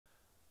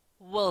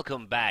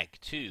Welcome back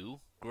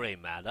to Grey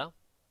Matter.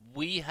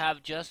 We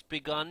have just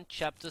begun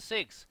chapter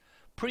 6.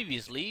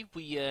 Previously,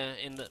 we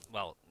in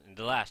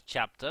the last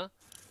chapter,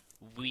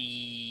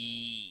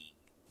 we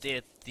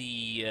did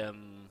the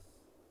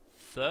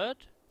third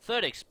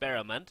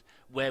experiment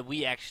where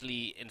we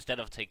actually, instead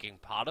of taking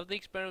part of the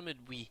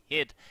experiment, we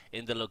hid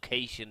in the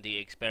location the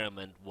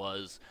experiment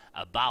was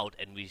about,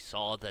 and we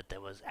saw that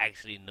there was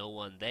actually no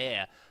one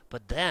there.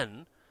 But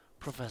then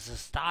Professor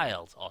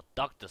Styles, or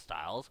Dr.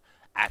 Styles,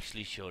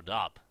 actually showed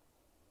up.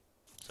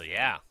 So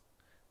yeah,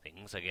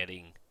 things are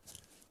getting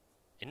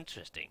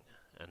interesting.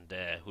 And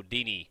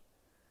Houdini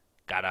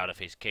got out of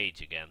his cage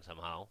again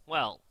somehow.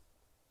 Well,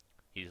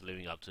 he's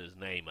living up to his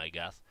name, I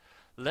guess.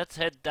 Let's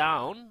head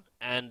down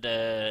and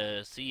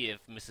see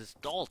if Mrs.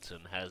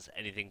 Dalton has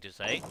anything to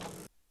say.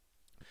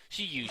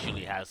 She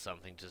usually has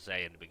something to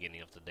say in the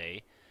beginning of the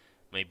day.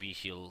 Maybe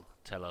she'll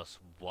tell us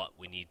what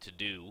we need to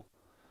do.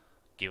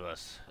 Give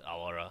us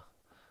our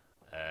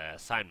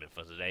assignment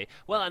for today.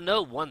 Well, I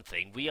know one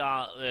thing. We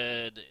are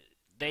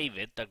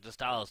David, Dr.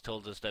 Styles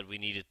told us that we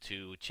needed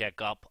to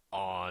check up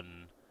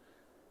on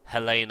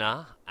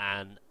Helena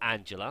and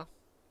Angela.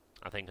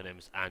 I think her name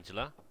is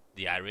Angela,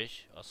 the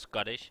Irish or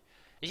Scottish.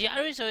 Is she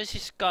Irish or is she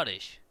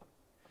Scottish?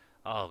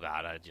 Oh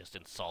God, I just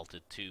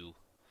insulted two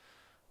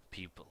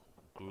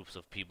groups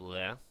of people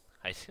there.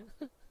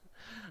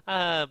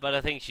 But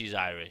I think she's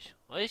Irish.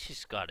 Or is she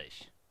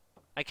Scottish?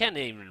 I can't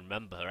even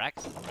remember her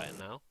accent right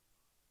now.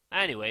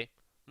 Anyway,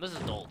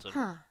 Mrs. Dalton.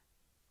 Huh.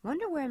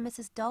 Wonder where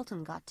Mrs.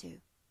 Dalton got to.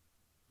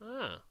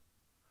 Ah.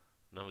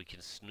 Now we can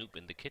snoop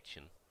in the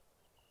kitchen.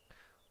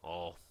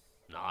 Or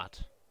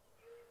not.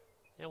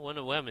 I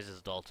wonder where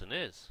Mrs. Dalton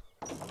is.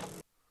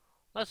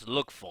 Let's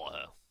look for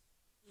her.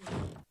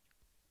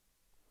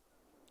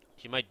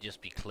 She might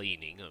just be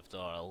cleaning, after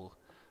all,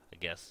 I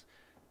guess.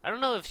 I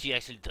don't know if she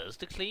actually does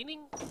the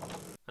cleaning.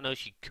 I know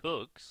she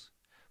cooks.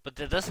 But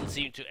there doesn't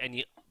seem to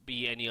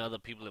be any other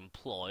people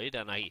employed,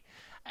 and I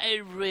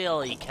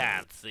really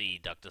can't see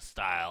Dr.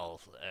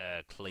 Styles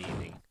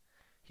cleaning.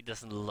 He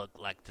doesn't look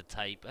like the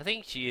type. I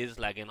think she is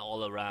like an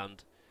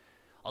all-around.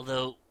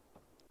 Although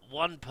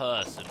one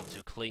person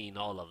to clean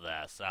all of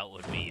this, that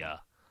would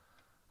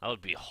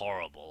be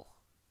horrible.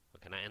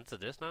 But can I enter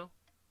this now?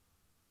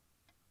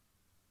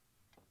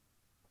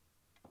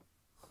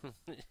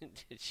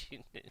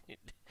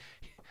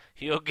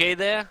 You okay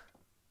there?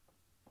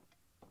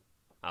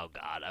 Oh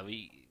God, are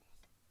we?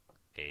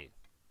 Okay,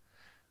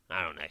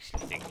 I don't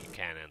actually think you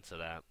can answer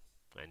that.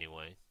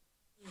 Anyway,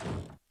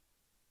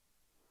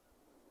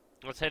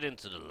 let's head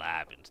into the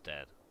lab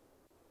instead.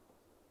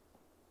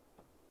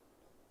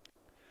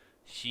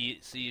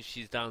 See if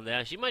she's down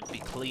there. She might be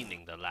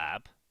cleaning the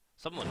lab.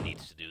 Someone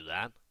needs to do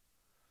that.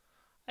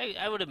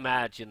 I would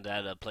imagine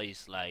that a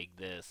place like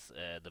this,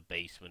 the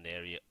basement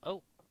area.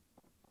 Oh,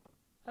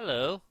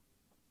 hello.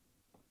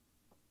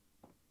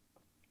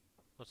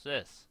 What's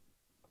this?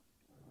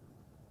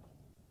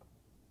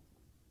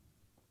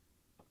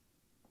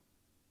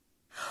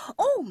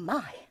 Oh,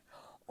 my.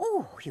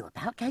 Oh, you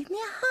about gave me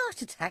a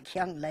heart attack,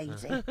 young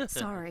lady.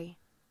 Sorry.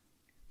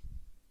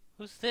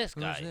 Who's this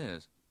guy? Who's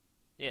this?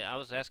 Yeah, I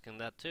was asking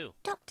that too.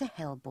 Dr.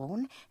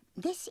 Helborn,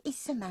 this is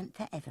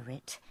Samantha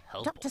Everett,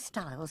 Helborn? Dr.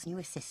 Styles' new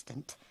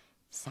assistant.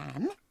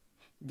 Sam,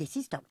 this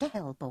is Dr.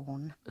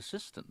 Helborn.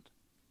 Assistant?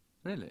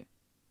 Really?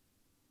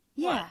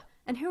 Yeah, What?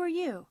 and who are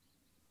you?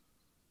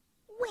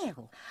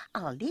 Well,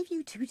 I'll leave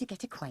you two to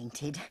get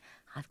acquainted.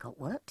 I've got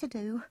work to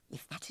do.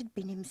 If that had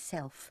been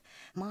himself,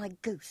 my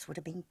goose would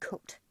have been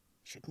cooked.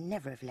 Should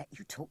never have let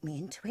you talk me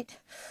into it.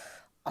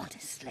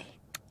 Honestly.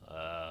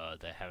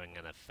 They're having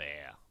an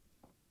affair.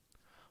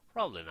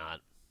 Probably not.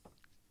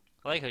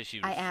 I like how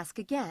she... I ask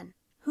again.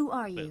 Who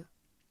are you?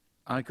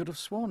 I could have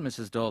sworn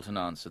Mrs. Dalton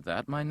answered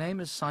that. My name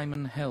is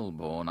Simon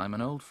Helborn. I'm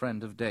an old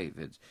friend of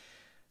David's.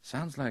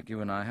 Sounds like you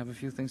and I have a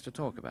few things to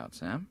talk about,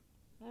 Sam.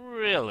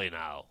 Really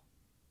now?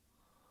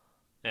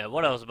 Yeah,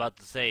 what I was about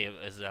to say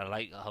is I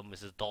like how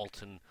Mrs.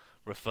 Dalton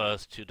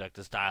refers to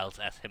Dr. Styles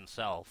as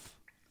himself.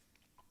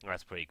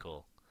 That's pretty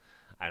cool.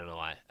 I don't know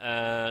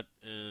why.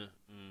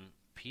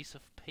 Piece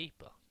of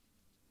paper.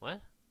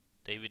 What?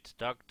 David's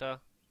doctor?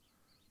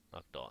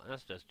 Doctor.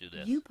 Let's just do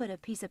this. You put a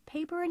piece of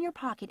paper in your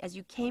pocket as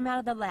you came out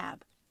of the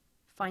lab.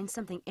 Find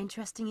something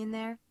interesting in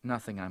there?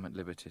 Nothing I'm at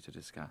liberty to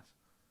discuss.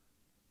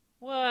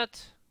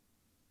 What?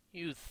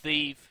 You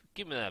thief.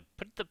 Give me that.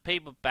 Put the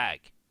paper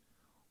back.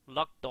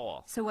 Locked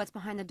door. So what's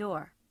behind the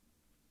door?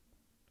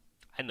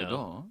 I know. The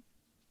door?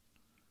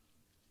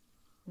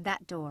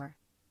 That door.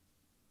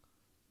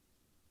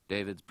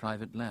 David's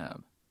private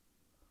lab.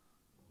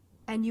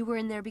 And you were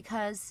in there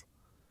because...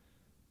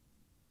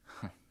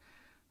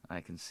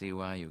 I can see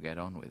why you get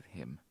on with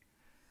him.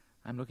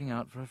 I'm looking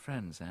out for a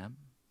friend, Sam.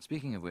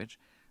 Speaking of which,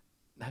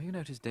 have you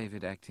noticed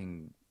David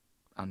acting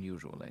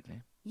unusual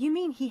lately? You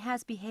mean he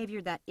has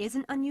behavior that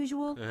isn't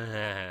unusual?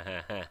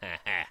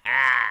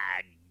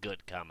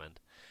 Good comment.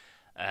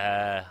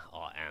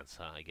 Or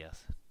answer, I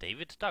guess.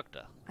 David's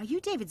doctor. Are you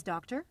David's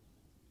doctor?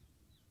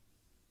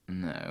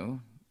 No.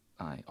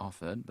 I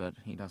offered, but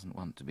he doesn't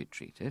want to be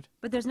treated.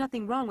 But there's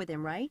nothing wrong with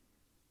him, right?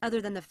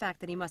 other than the fact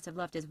that he must have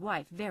loved his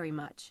wife very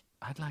much.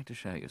 I'd like to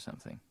show you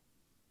something.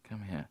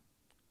 Come here.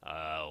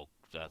 Oh,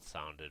 that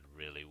sounded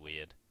really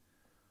weird.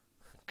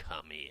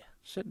 Come here.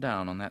 Sit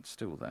down on that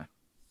stool there.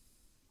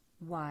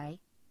 Why?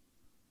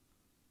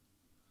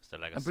 Is there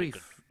like A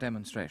brief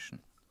demonstration.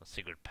 a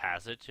secret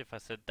passage if I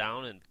sit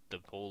down and the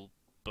whole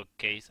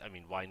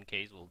wine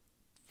case will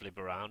flip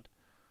around?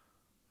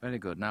 Very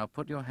good. Now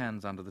put your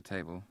hands under the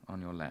table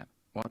on your lap.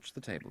 Watch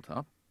the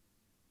tabletop.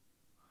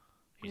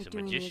 He's You're a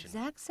doing the magician.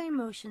 exact same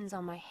motions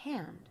on my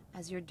hand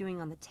as you're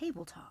doing on the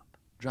tabletop.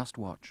 Just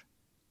watch.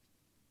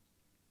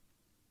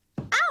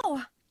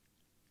 Ow!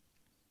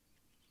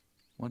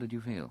 What did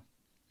you feel?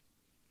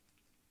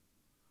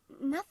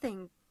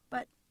 Nothing,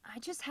 but I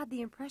just had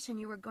the impression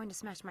you were going to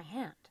smash my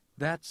hand.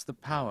 That's the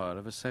power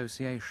of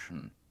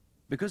association.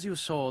 Because you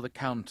saw the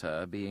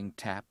counter being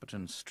tapped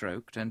and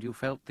stroked, and you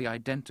felt the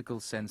identical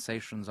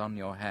sensations on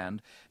your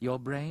hand, your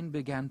brain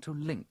began to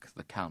link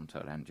the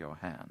counter and your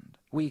hand.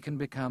 We can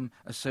become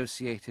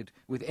associated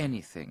with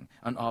anything,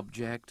 an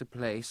object, a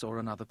place, or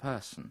another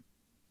person.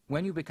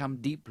 When you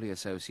become deeply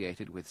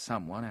associated with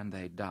someone and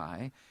they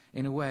die,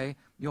 in a way,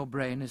 your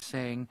brain is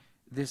saying,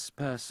 this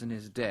person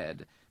is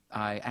dead.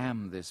 I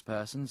am this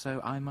person,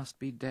 so I must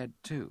be dead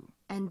too.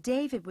 And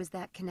David was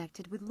that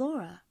connected with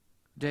Laura.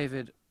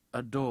 David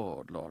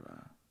adored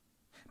Laura.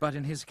 But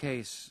in his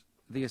case,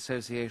 the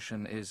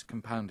association is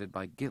compounded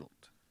by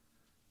guilt.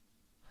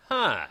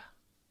 Huh.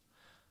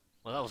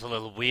 Well, that was a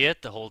little weird,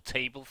 the whole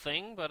table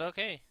thing, but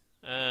okay.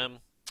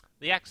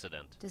 The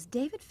accident. Does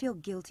David feel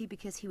guilty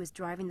because he was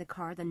driving the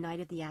car the night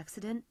of the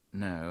accident?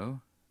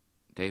 No.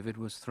 David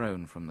was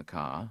thrown from the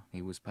car.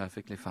 He was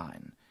perfectly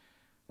fine.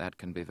 That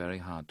can be very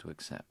hard to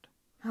accept.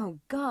 Oh,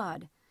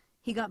 God.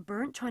 He got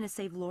burnt trying to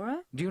save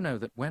Laura? Do you know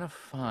that when a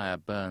fire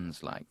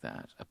burns like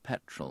that, a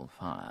petrol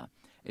fire,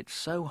 it's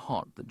so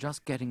hot that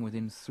just getting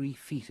within 3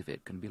 feet of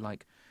it can be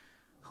like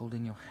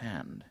holding your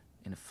hand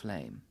in a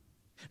flame?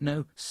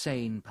 No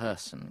sane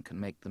person can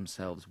make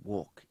themselves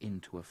walk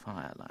into a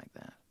fire like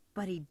that.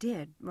 But he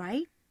did,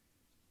 right?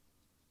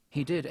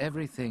 He did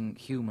everything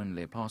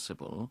humanly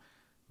possible,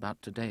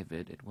 but to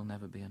David it will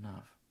never be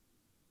enough.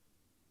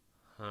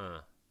 Huh.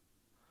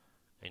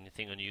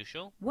 Anything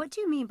unusual? What do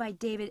you mean by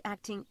David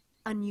acting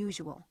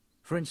unusual?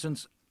 For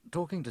instance,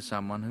 talking to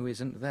someone who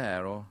isn't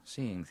there or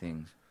seeing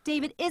things.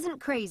 David isn't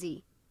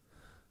crazy.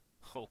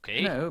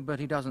 Okay. No,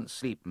 but he doesn't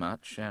sleep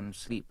much, and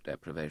sleep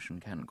deprivation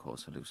can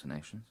cause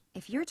hallucinations.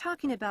 If you're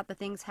talking about the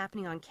things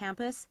happening on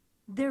campus,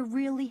 they're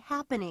really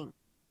happening.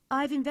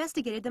 I've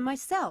investigated them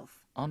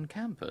myself. On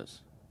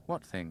campus?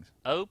 What things?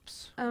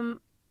 Oops.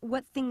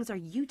 What things are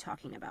you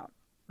talking about?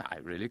 I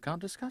really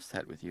can't discuss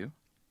that with you.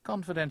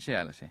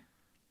 Confidentiality.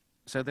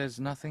 So there's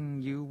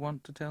nothing you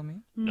want to tell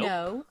me? Nope.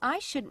 No, I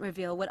shouldn't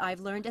reveal what I've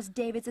learned as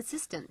David's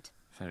assistant.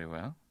 Very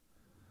well.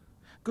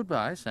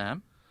 Goodbye,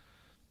 Sam.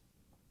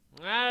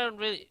 I don't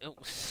really... Oh.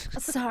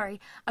 Sorry,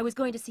 I was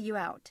going to see you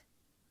out.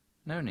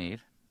 No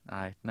need.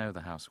 I know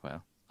the house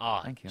well.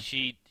 Ah, Thank you.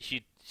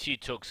 She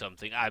took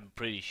something. I'm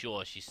pretty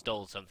sure she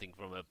stole something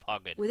from her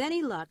pocket. With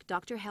any luck,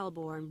 Dr.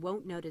 Hellborn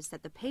won't notice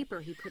that the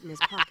paper he put in his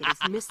pocket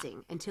is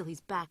missing until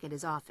he's back at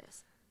his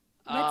office.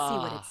 Let's see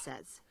what it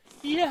says.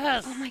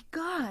 Yes! Oh my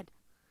God!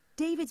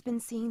 David's been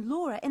seeing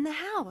Laura in the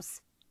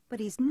house. But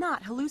he's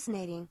not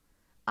hallucinating.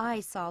 I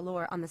saw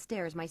Laura on the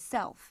stairs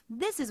myself.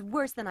 This is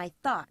worse than I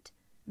thought.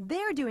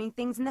 They're doing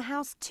things in the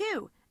house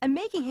too, and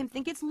making him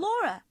think it's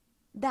Laura.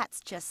 That's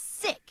just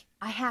sick.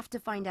 I have to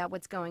find out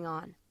what's going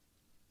on.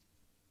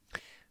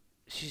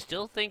 She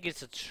still think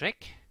it's a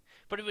trick?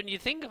 But when you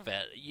think of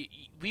it,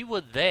 we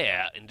were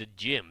there in the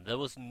gym. There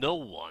was no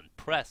one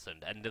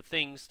present, and the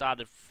thing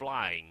started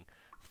flying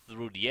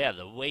through the air,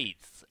 the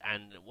weights,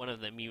 and one of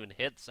them even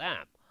hit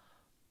Sam.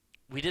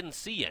 We didn't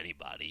see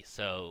anybody,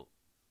 so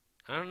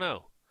I don't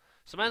know.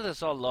 Samantha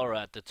saw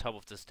Laura at the top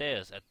of the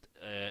stairs at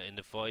in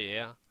the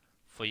foyer.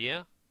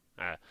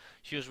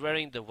 She was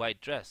wearing the white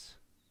dress.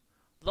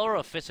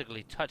 Laura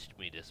physically touched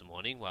me this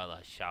morning while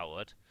I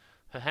showered.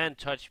 Her hand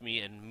touched me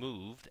and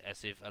moved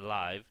as if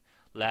alive.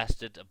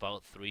 Lasted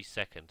about 3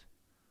 seconds.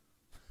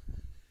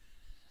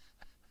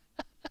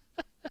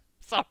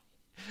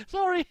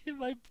 Sorry,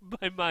 my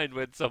mind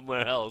went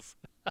somewhere else.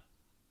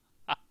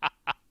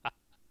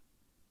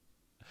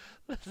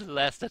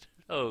 Lasted.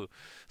 Oh,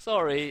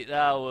 sorry.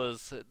 That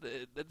was.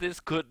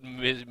 This could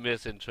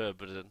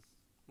misinterpreted.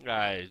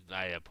 I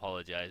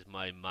apologize.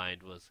 My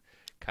mind was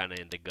kind of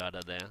in the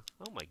gutter there.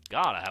 Oh my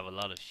God, I have a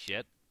lot of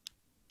shit.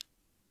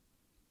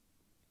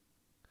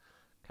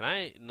 Can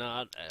I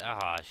not?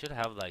 I should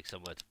have like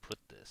somewhere to put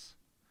this.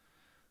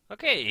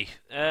 Okay.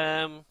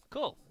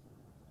 Cool.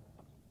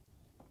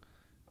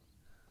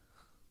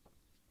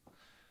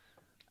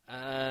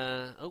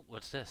 Oh,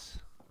 what's this?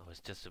 Oh, it's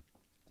just a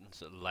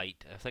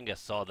light. I think I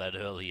saw that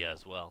earlier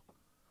as well.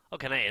 Oh,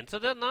 can I enter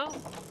that now?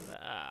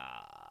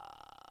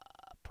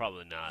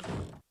 Probably not.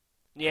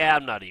 Yeah,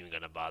 I'm not even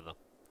gonna bother.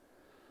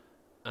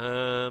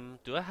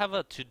 Do I have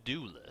a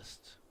to-do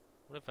list?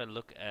 What if I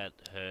look at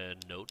her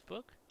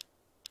notebook?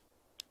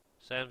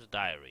 Sam's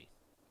diary.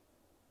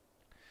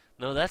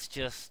 No, that's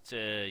just,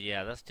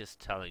 yeah, that's just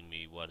telling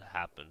me what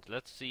happened.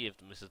 Let's see if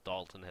Mrs.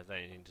 Dalton has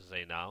anything to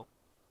say now.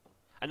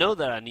 I know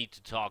that I need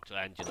to talk to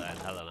Angela and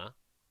Helena.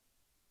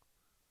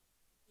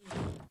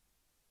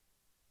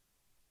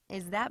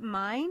 Is that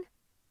mine?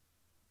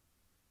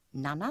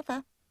 None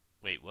other.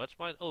 Wait, what's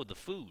mine? Oh, the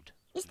food.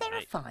 Is there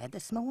a fire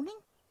this morning?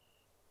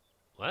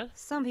 What?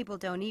 Some people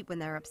don't eat when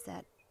they're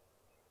upset.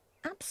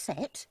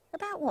 Upset?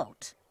 About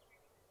what?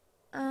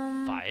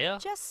 Fire?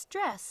 Just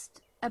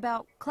stressed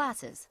about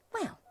classes.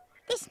 Well,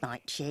 this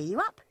might cheer you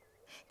up.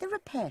 The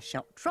repair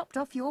shop dropped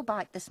off your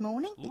bike this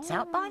morning. It's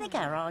out by the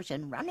garage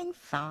and running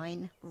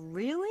fine.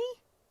 Really?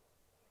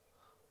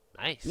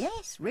 Nice.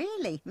 Yes,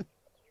 really.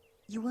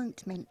 You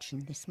won't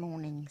mention this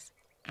morning's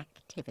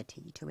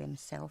activity to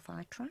himself,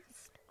 I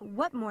trust.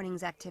 What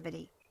morning's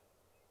activity?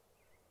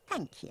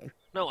 Thank you.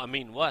 No, I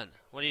mean what?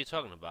 What are you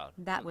talking about?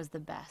 That was the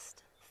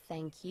best.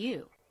 Thank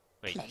you.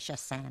 Wait, Pleasure,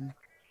 Sam.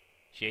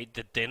 she ate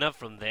the dinner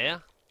from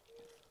there?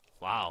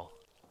 Wow.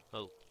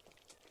 Oh.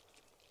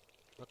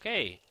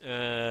 Okay,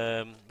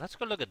 let's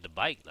go look at the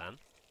bike then.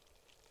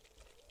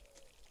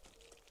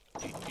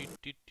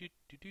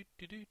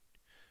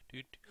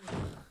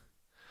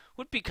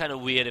 Would be kind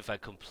of weird if I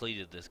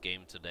completed this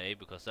game today,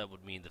 because that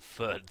would mean the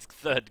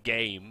third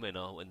game, you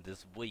know, in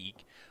this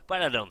week.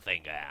 But I don't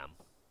think I am.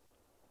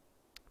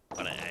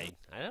 But I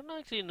don't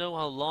actually know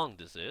how long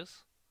this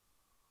is.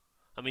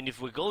 I mean,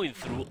 if we're going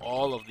through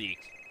all of the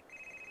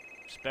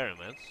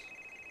experiments.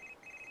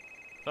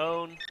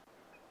 Phone.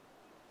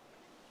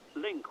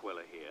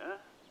 Linkweller here.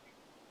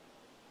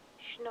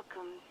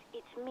 Schnookums,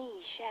 it's me,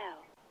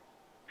 Shell.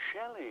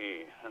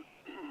 Shelley,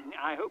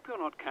 I hope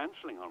you're not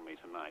cancelling on me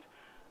tonight.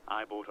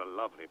 I bought a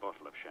lovely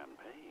bottle of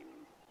champagne.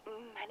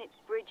 And it's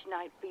bridge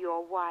night for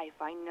your wife,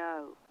 I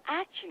know.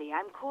 Actually,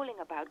 I'm calling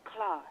about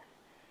class.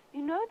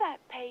 You know that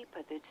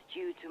paper that's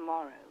due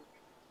tomorrow?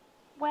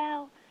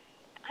 Well,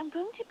 I'm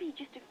going to be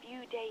just a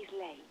few days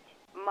late.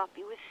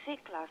 Muffy was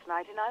sick last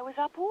night and I was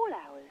up all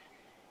hours.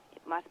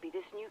 It must be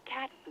this new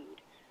cat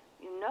food.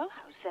 You know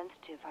how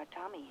sensitive her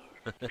tummy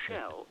is.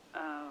 Shell,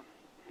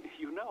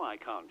 you know I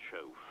can't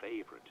show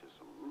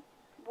favoritism.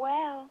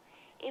 Well,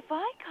 if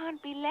I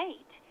can't be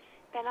late,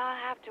 then I'll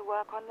have to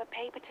work on the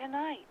paper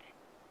tonight.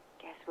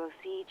 Guess we'll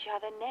see each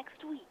other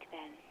next week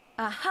then.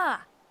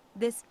 Aha!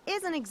 This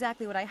isn't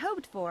exactly what I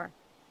hoped for,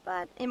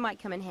 but it might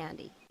come in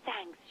handy.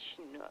 Thanks,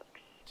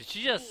 Schnooks. Did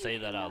she just say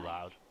that out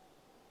loud?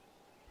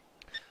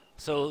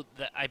 So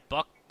I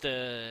bucked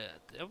the.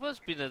 It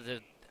must be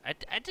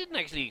I didn't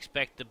actually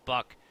expect the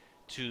buck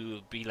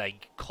to be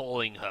like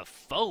calling her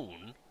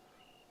phone.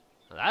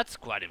 That's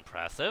quite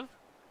impressive.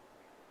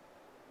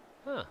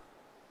 Huh.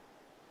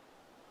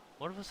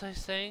 What was I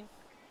saying?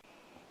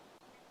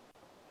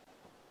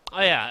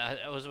 Oh yeah,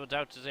 I was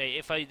about to say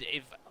if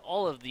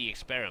all of the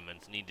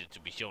experiments needed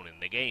to be shown in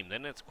the game,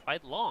 then it's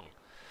quite long.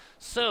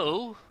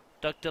 So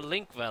Dr.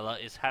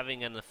 Linkweller is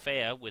having an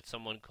affair with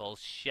someone called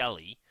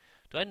Shelley.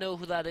 Do I know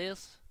who that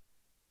is?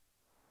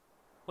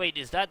 Wait,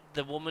 is that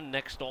the woman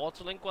next door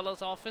to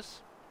Linkweller's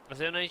office? Is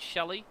her name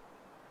Shelley?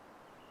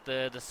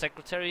 The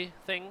secretary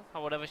thing,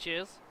 or whatever she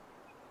is?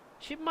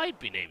 She might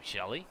be named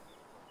Shelley.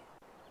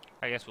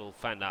 I guess we'll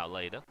find out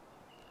later.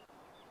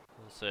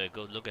 Let's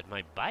go look at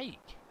my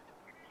bike.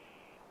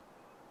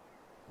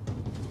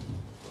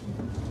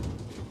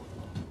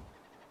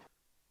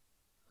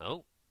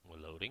 Oh, we're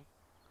loading.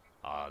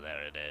 Oh,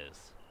 there it is.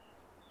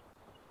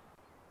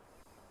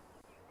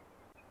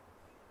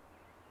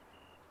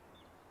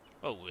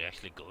 Oh, we're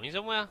actually going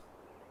somewhere?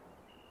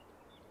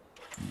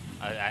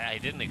 I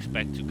didn't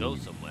expect to go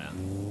somewhere.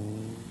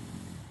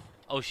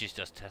 Oh, she's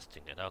just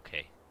testing it.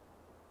 Okay.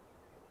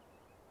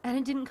 And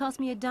it didn't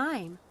cost me a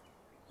dime.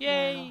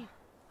 Yay! Wow.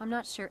 I'm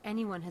not sure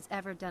anyone has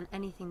ever done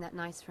anything that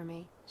nice for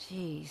me.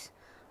 Jeez,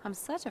 I'm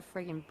such a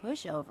friggin'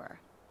 pushover.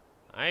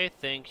 I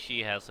think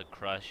she has a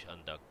crush on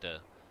Dr.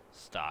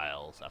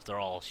 Styles. After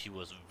all, she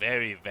was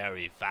very,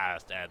 very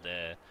fast at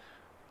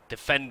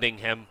defending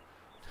him.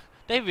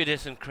 David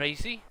isn't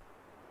crazy.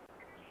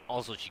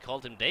 Also, she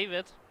called him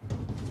David.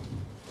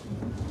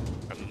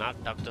 But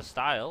not Dr.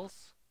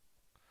 Styles.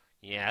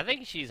 Yeah, I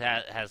think she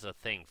has a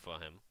thing for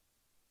him.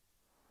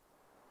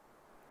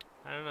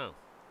 I don't know.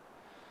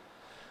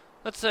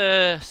 Let's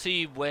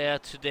see where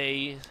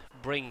today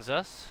brings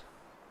us.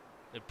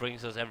 It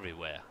brings us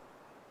everywhere.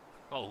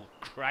 Oh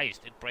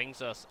Christ, it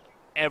brings us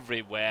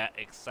everywhere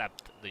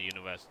except the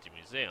University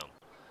Museum.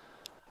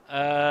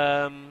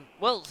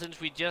 Well,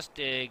 since we just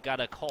got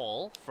a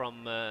call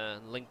from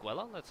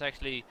Linkweller, let's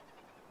actually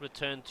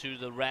return to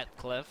the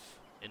Radcliffe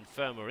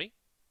Infirmary.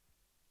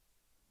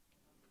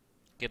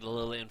 Get a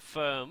little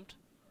infirmed.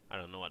 I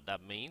don't know what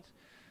that means.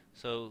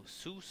 So,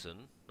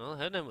 Susan. No,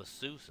 her name was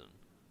Susan.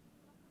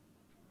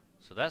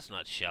 So that's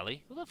not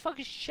Shelley. Who the fuck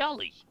is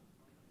Shelley?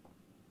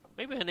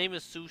 Maybe her name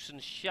is Susan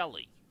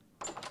Shelley.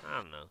 I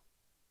don't know.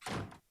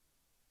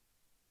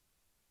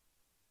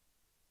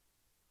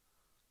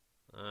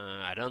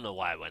 I don't know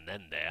why I went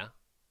in there.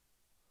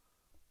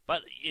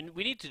 But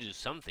we need to do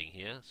something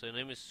here. So her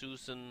name is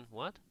Susan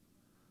what?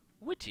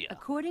 Whittier.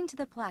 According to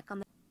the plaque on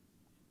the...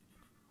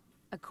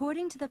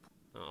 According to the...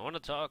 I want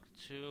to talk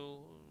to...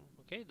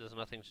 Okay, there's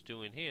nothing to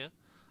do in here.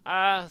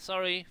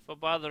 Sorry for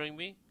bothering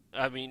me.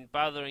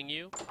 Bothering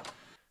you.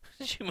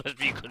 She must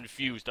be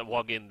confused. I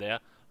walk in there,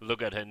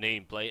 look at her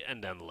nameplate,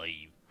 and then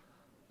leave.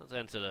 Let's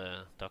enter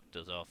the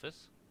doctor's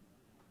office.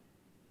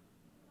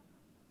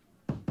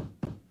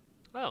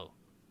 Oh.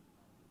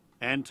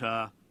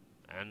 Enter.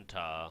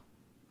 Enter.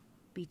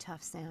 Be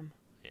tough, Sam.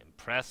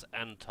 Press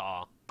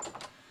enter.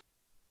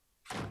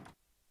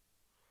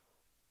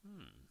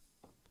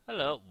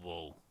 Hello.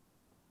 Whoa.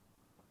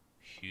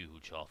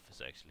 Huge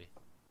office, actually.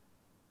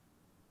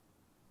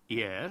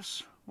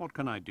 Yes? What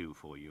can I do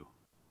for you?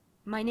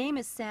 My name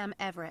is Sam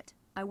Everett.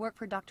 I work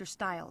for Dr.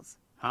 Stiles.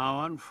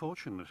 How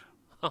unfortunate.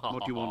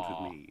 What do you want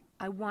with me?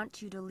 I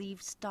want you to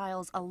leave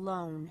Stiles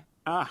alone.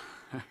 Ah,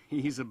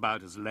 he's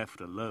about as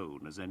left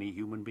alone as any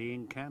human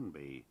being can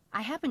be.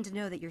 I happen to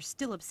know that you're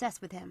still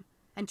obsessed with him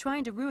and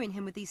trying to ruin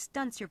him with these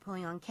stunts you're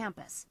pulling on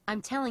campus.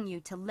 I'm telling you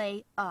to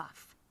lay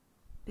off.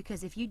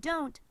 Because if you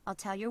don't, I'll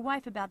tell your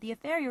wife about the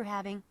affair you're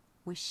having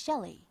with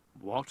Shelley.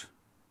 What?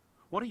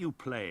 What are you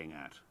playing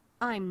at?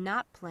 I'm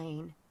not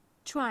playing.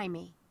 Try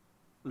me.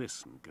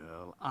 Listen,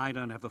 girl, I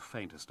don't have the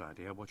faintest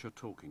idea what you're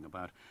talking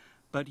about.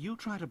 But you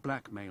try to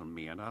blackmail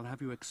me and I'll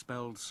have you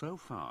expelled so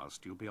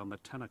fast you'll be on the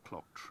 10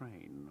 o'clock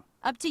train.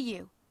 Up to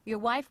you. Your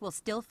wife will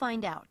still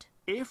find out.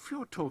 If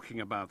you're talking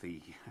about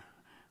the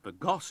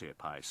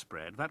gossip I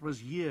spread, that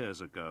was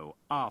years ago,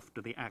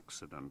 after the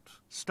accident.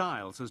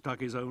 Stiles has dug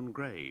his own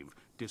grave,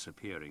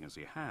 disappearing as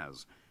he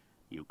has.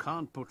 You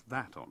can't put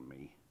that on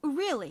me.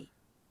 Really?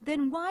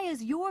 Then why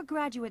is your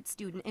graduate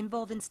student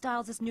involved in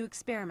Stiles' new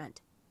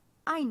experiment?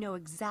 I know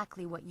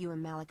exactly what you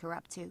and Malik are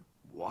up to.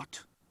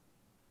 What?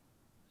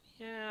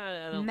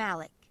 Yeah, I don't...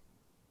 Malik.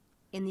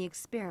 In the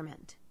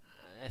experiment.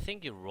 I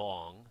think you're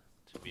wrong,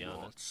 to be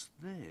honest. What's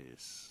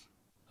this?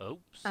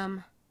 Oops.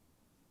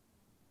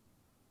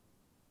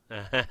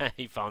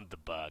 He found the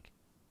bug.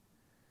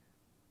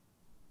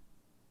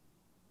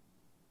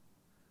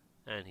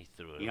 And he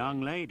threw it away.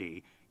 Young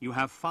lady, you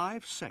have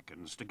 5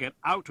 seconds to get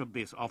out of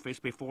this office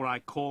before I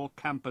call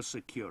campus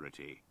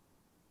security.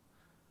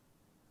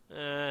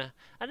 I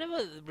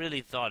never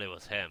really thought it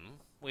was him.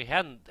 We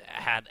hadn't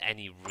had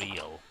any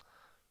real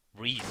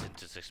reason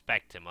to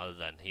suspect him other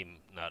than him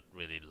not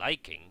really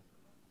liking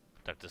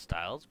Dr.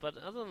 Stiles, but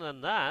other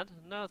than that,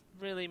 not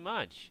really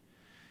much.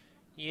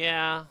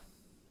 Yeah,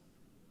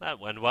 that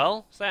went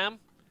well, Sam.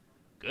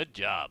 Good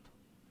job.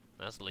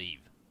 Let's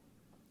leave.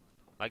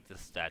 Like the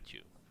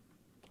statue.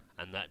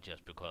 And not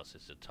just because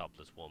it's a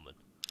topless woman,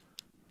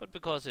 but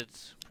because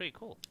it's pretty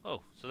cool.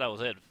 Oh, so that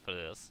was it for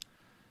this.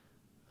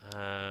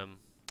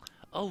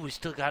 Oh, we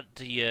still got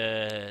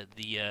the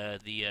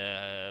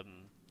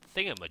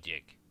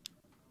thingamajig,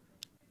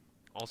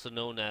 also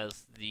known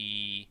as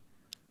the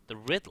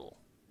riddle.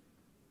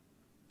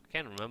 I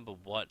can't remember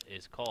what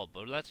it's called,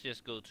 but let's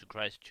just go to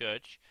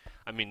Christchurch.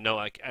 I mean, no,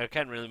 I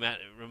can't really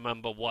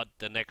remember what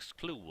the next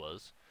clue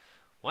was.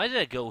 Why did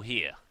I go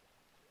here?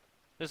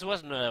 This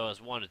wasn't where I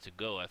wanted to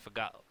go. I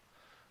forgot.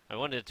 I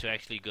wanted to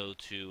actually go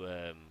to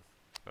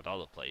that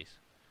other place.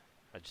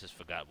 I just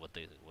forgot what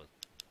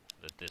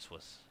that this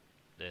was.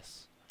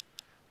 This.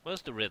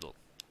 Where's the riddle?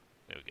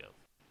 There we go.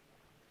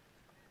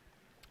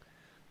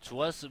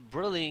 'Twas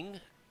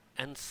brilling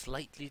and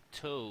slightly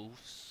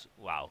toes.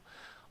 Wow.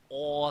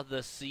 Or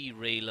the sea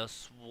railer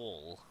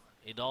swole.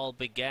 It all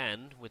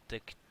began with the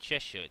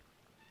Cheshire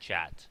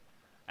chat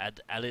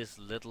at Alice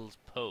Little's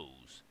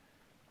pose.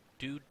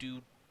 Do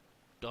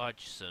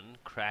Dodgson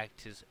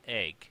cracked his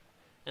egg,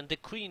 and the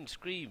Queen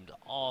screamed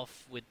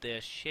off with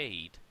their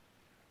shade.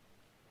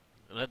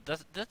 That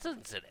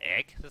doesn't say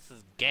egg. This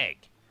is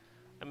gag.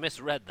 I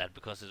misread that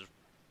because it's...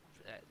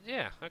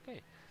 yeah,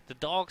 okay. The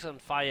dogs on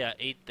fire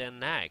ate their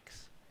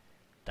nags.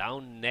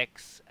 Down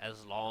necks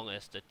as long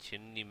as the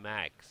chimney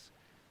mags.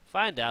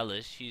 Find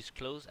Alice, she's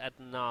close at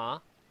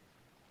Nad.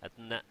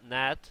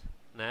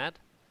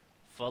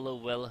 Follow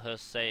well her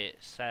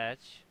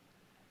sage.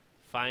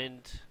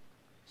 Find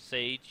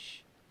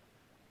Sage.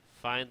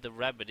 Find the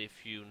rabbit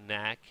if you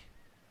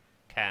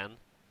can.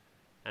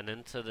 And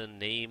enter the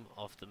name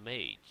of the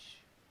mage.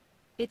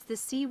 It's the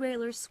Sea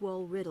Railer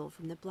Swole riddle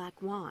from the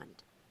Black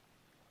Wand.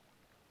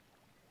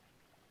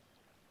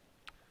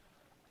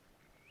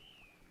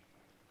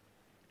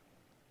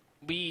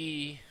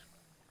 We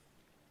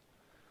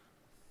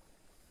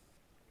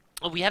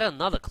had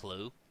another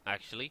clue,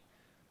 actually.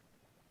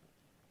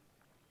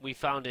 We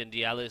found in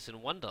the Alice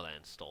in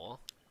Wonderland store.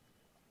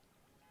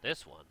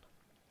 This one.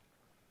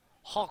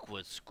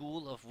 Hogwarts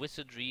School of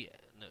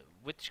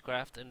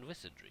Witchcraft and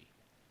Wizardry.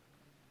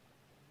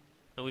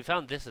 And we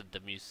found this at the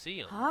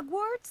museum.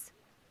 Hogwarts?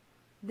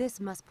 This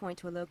must point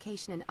to a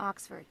location in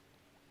Oxford.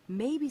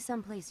 Maybe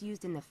someplace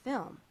used in the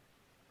film.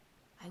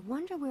 I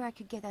wonder where I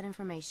could get that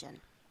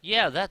information.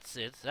 Yeah, that's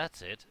it.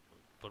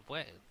 But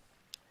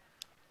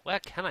where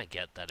can I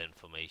get that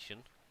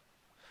information?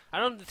 I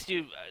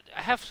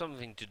have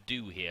something to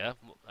do here.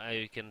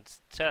 I can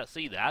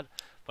see that,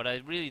 but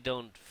I really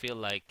don't feel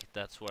like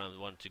that's where I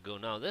want to go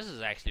now. This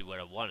is actually where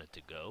I wanted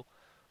to go,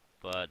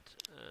 but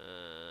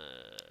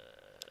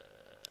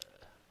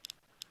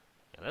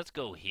let's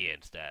go here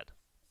instead.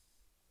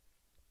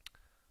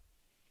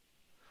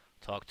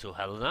 Talk to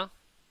Helena,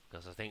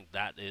 because I think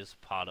that is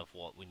part of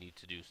what we need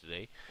to do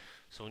today.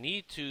 So we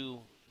need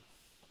to...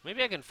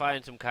 Maybe I can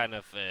find some kind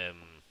of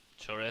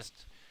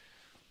tourist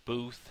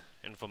booth,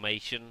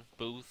 information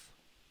booth.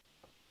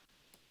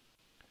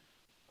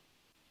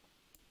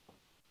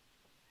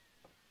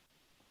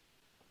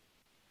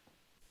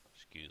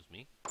 Excuse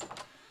me.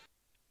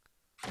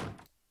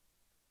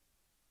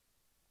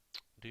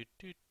 Do,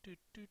 do, do,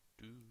 do,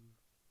 do.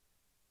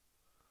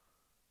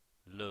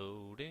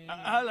 Loading.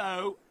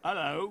 Hello,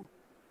 hello.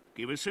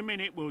 Give us a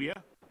minute, will you?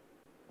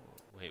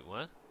 Wait,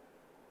 what?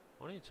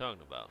 What are you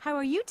talking about? How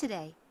are you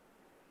today?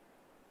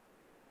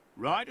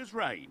 Right as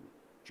rain.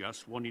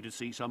 Just wanted to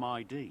see some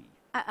ID.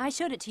 I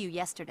showed it to you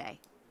yesterday.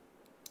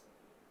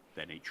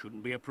 Then it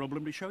shouldn't be a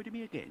problem to show it to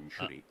me again,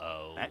 should it?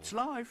 Uh-oh. That's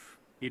life.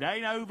 It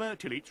ain't over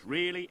till it's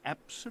really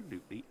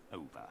absolutely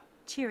over.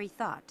 Cheery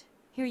thought.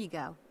 Here you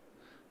go.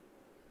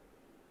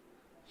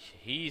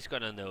 He's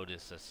gonna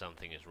notice that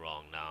something is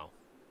wrong now,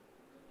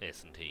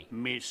 isn't he?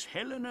 Miss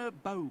Helena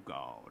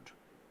Bogard.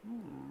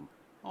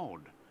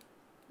 Odd.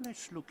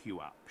 Let's look you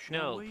up,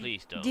 shall we? No,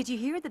 please don't. Did you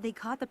hear that they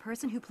caught the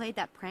person who played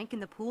that prank in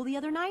the pool the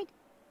other night?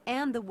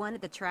 And the one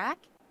at the track?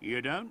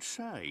 You don't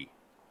say.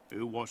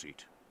 Who was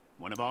it?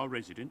 One of our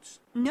residents?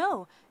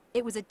 No,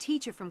 it was a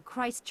teacher from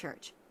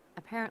Christchurch.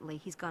 Apparently,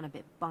 he's gone a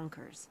bit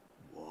bonkers.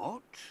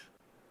 What?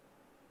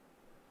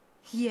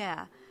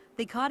 Yeah,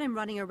 they caught him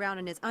running around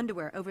in his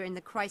underwear over in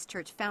the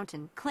Christchurch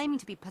fountain, claiming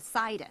to be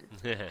Poseidon.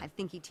 I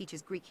think he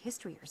teaches Greek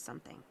history or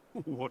something.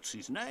 What's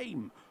his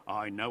name?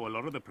 I know a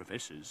lot of the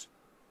professors.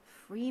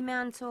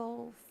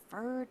 Fremantle,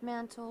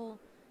 Ferdmantle,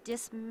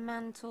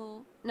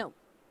 Dismantle... No,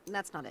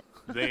 that's not it.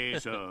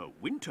 There's a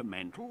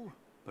Wintermantle,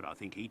 but I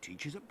think he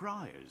teaches at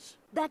Briars.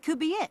 That could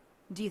be it.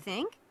 Do you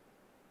think?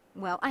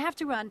 Well, I have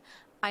to run.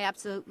 I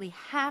absolutely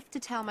have to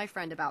tell my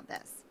friend about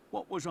this.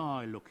 What was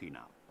I looking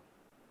up?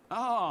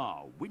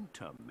 Ah,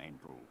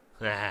 Wintermantle.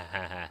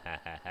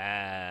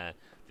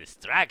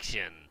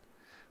 Distraction.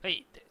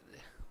 Wait,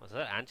 was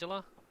that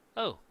Angela?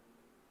 Oh.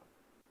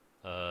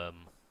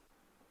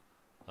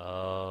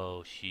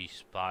 Oh, she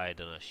spied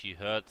on us. She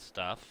heard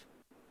stuff.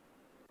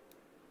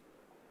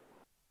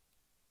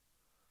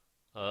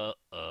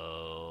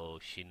 Uh-oh,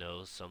 she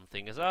knows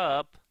something is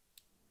up.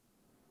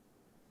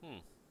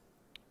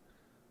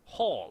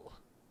 Hall.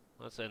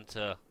 Let's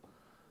enter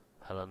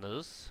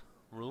Helena's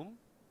room.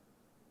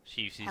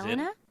 See if she's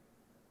Helena? in.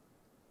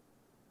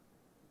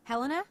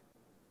 Helena?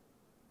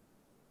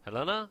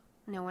 Helena?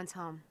 No one's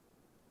home.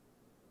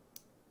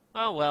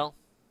 Oh, well.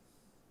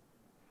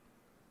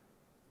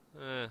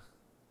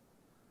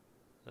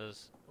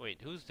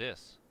 Wait, who's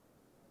this?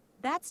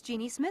 That's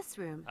Jeannie Smith's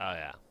room. Oh,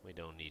 yeah. We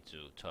don't need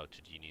to talk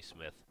to Jeannie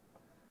Smith.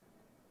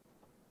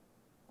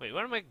 Wait,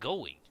 where am I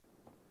going?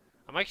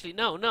 I'm actually...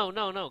 No.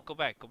 Go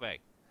back.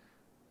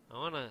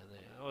 I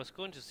was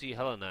going to see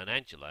Helena and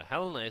Angela.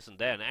 Helena isn't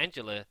there, and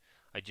Angela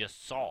I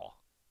just saw.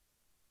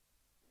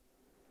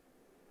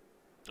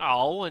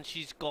 Oh, and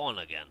she's gone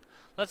again.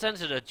 Let's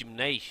enter the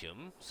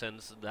gymnasium,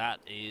 since that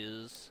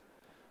is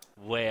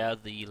where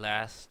the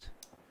last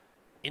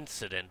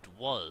incident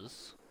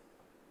was.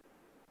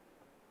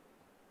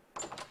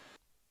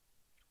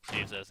 See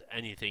if there's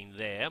anything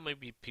there.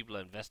 Maybe people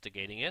are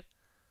investigating it.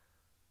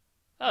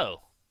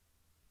 Oh.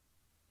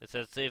 It's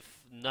as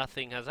if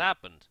nothing has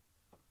happened.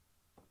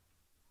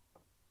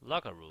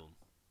 Locker room.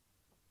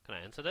 Can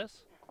I enter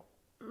this?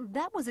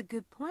 That was a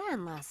good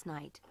plan last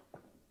night.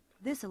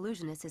 This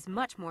illusionist is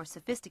much more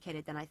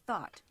sophisticated than I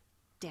thought.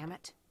 Damn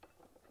it.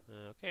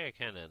 Okay, I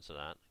can't answer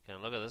that. Can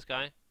I look at this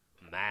guy?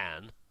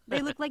 Man.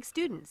 They look like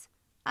students.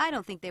 I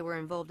don't think they were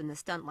involved in the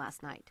stunt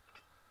last night.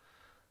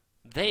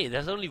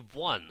 There's only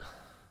one.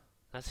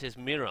 That's his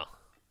mirror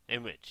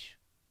image.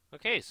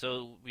 Okay,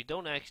 so we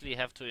don't actually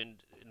have to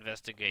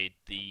investigate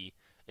the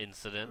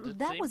incident.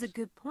 That was a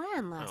good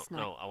plan last night.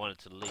 No, I wanted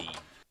to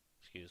leave.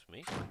 Excuse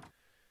me.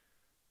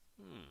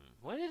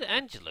 Where did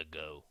Angela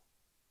go?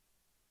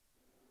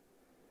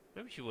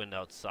 Maybe she went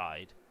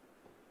outside.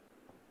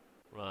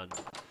 Run.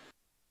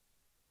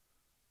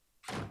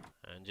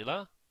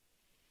 Angela?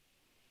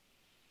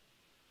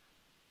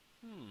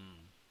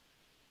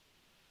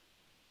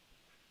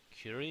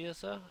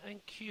 Curiouser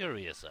and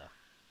curiouser.